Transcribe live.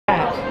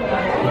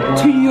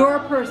to your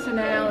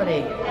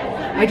personality.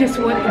 I just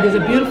want, there's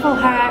a beautiful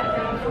hat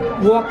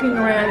walking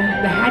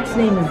around. The hat's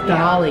name is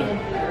Dolly.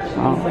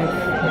 Oh. It's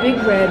like big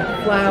red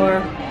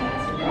flower.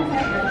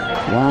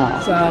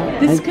 Wow. So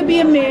this could be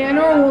a man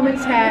or a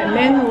woman's hat.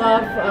 Men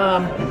love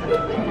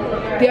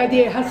the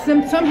idea.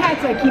 Some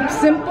hats I keep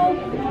simple,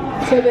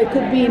 so they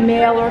could be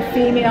male or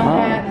female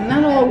hat.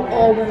 Not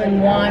all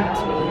women want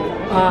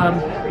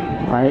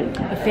right.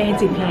 a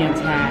fancy pants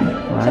hat.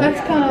 Right. So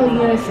that's kind of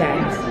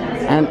unisex.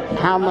 And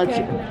how much?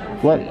 Okay.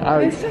 What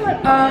are?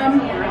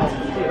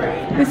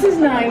 This is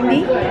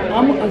 90.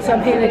 So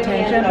I'm paying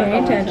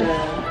attention.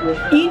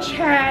 Each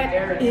hat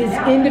is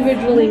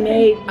individually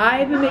made.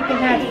 I've been making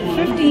hats for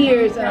 50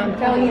 years, and I'm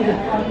telling you the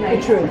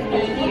truth.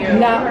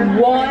 Not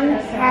one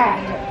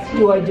hat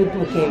do I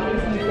duplicate.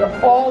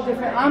 They're all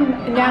different.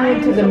 I'm now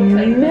into the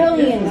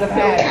millions of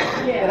hats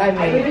that I've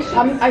made.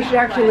 I should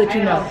actually let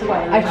you know.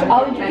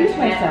 I'll introduce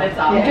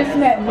myself. You just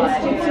met Miss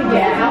Gypsy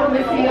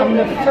Janet. I'm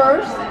the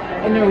first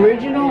and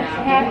original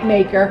hat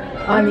maker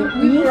on the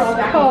East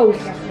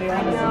Coast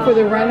for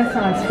the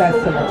Renaissance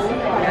Festivals.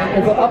 I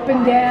go up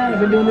and down.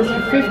 I've been doing this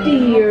for 50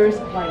 years,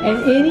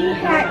 and any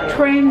hat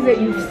trends that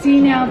you've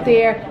seen out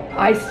there,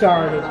 I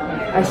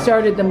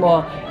started them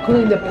all,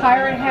 including the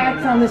pirate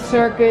hats on the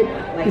circuit,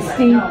 I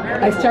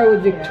started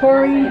with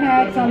Victorian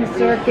hats on the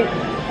circuit,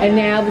 and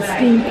now the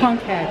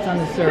steampunk hats on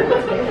the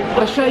circuit.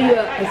 I'll show you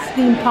a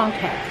steampunk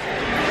hat.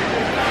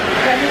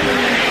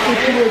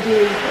 Which will do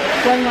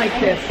one like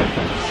this.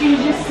 She's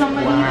just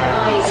somebody.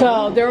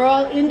 So they're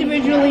all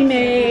individually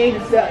made.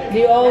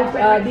 The old,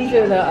 these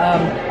are the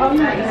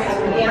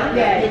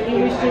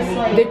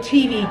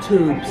TV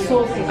tubes.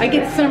 I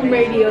get some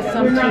radio,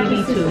 some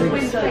TV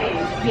tubes,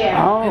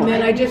 and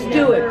then I just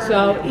do it.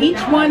 So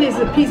each one is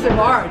a piece of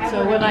art.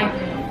 So when I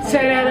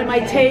set it out at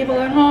my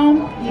table at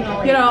home,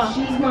 you know,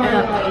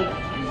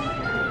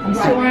 I'm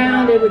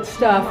surrounded with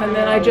stuff, and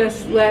then I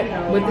just let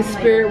what the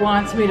spirit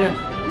wants me to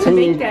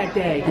make that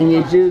day. And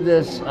you do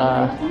this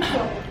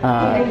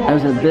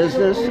as a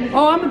business?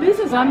 Oh, I'm a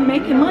business. I'm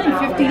making money.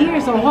 50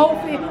 years. A whole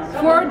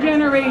 4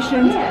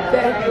 generations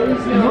that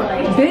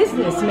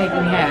business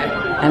making hat.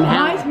 And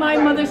my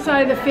mother's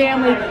side of the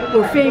family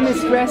were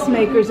famous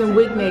dressmakers and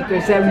wig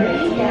makers. And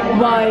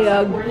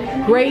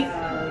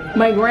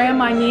my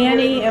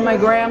nanny and my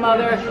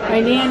grandmother, my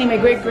nanny, my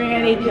great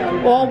granny,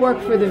 all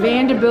worked for the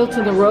Vanderbilts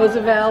and the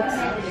Roosevelts.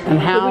 And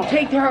how? We would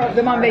take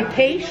them on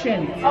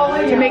vacation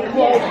to make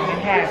clothing and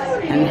hats.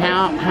 And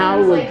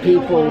how would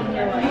people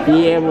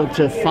be able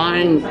to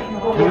find?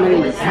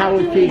 How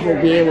would people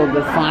be able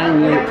to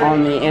find you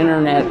on the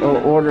internet or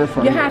order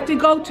from you? You have to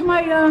go to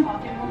my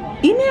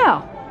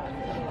email.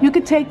 You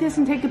could take this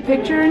and take a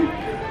picture and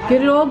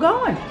get it all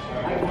going.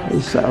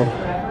 So,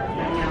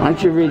 why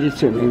don't you read it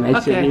to me?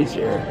 Makes it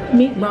easier.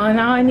 Well,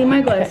 now I need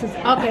my glasses.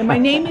 Okay, my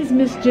name is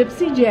Miss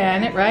Gypsy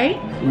Janet, right?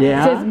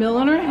 Yeah. It says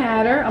Milliner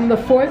Hatter. I'm the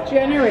 4th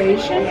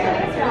generation.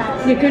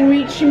 You can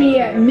reach me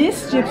at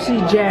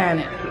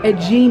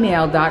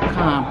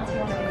MissGypsyJanet@gmail.com.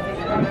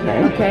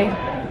 Okay.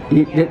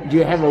 Do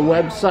you have a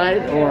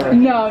website or?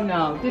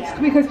 No. It's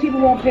because people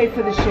won't pay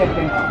for the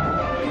shipping.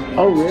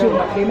 Oh, really?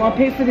 They won't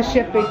pay for the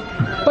shipping.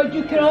 But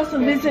you can also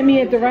visit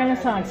me at the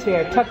Renaissance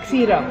Fair,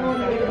 Tuxedo.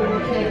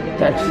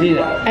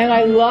 And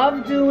I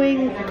love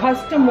doing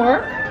custom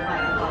work.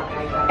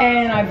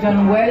 And I've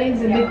done weddings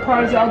and big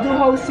parties. I'll do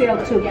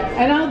wholesale too.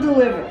 And I'll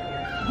deliver.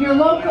 If you're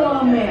local,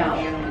 I'll mail.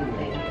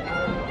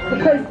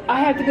 Because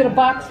I have to get a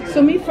box.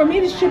 So for me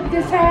to ship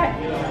this hat,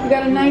 you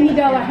got a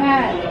 $90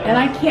 hat. And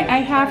I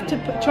have to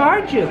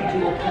charge you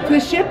for the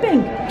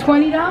shipping,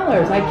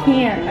 $20. I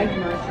can't.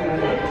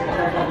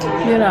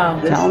 You know.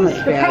 Tell me.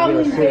 The problem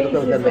is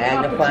the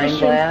magnifying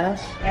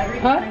glass.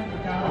 Huh?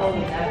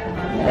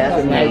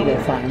 That's a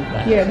magnifying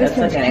glass. Yeah, this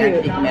one's like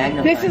cute.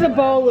 Magnifying. This is a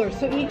bowler,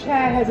 so each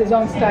hat has its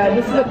own style.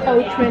 This is a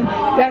coachman.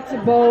 That's a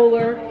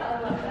bowler.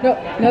 No,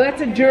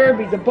 that's a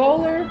derby. The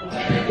bowler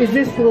is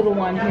this little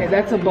one here.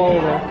 That's a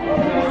bowler.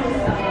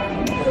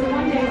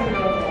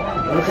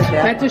 Look at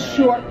that. That's a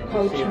short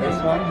coachman. This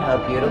one, how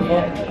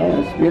beautiful.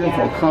 Oh, it's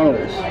beautiful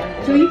colors.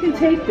 So you can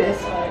take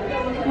this.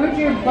 Where'd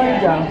your buddy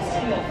go?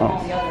 Oh.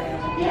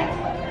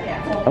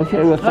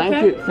 Okay, well,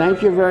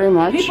 thank you very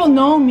much. People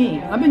know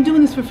me. I've been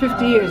doing this for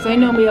 50 years. They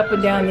know me up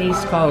and down the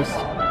East Coast.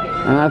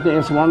 And I think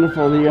it's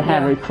wonderful that you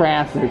have a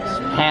craft that's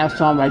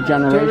passed on by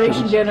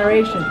generations.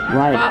 Generation.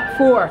 Right.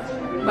 4.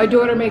 My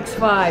daughter makes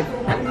 5.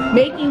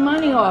 Making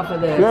money off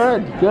of this.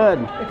 Good.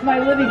 It's my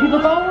living. People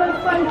go, oh, what a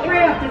fun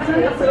craft.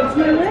 It's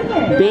my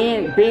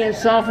living. Being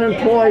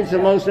self-employed is the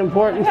most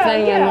important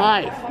thing in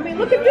life. I mean,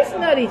 look at this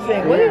nutty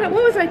thing. What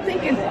was I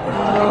thinking?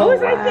 What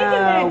was I thinking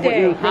that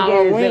day?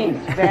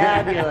 Halloween.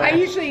 Fabulous. I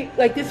usually,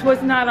 this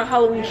was not a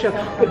Halloween show,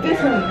 but this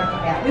one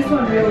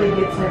really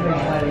gets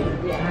everybody.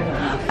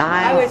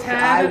 I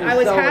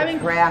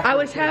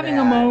was having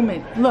a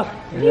moment. Look.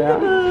 Yeah.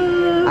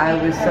 I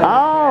was so.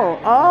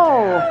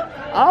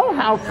 Oh,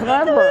 how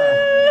clever.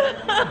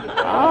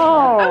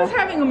 I was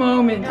having a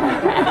moment.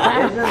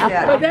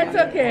 But that's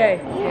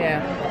okay.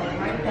 Yeah.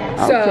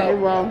 Okay,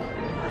 well,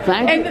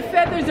 Thank And you. the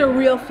feathers are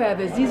real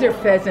feathers. These are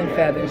pheasant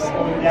feathers.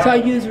 So I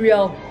use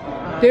real,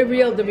 they're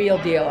real, the real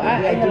deal.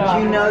 Did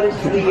you notice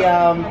the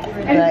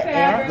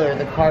antler,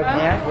 the carved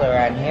antler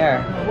on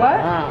here? What?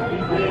 Wow.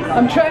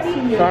 I'm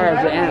trusting you. Carved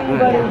I don't antler.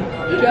 want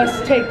anybody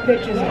just take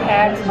pictures of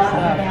hats and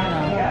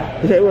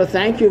stuff. Okay, well,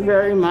 thank you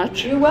very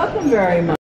much. You're welcome very much.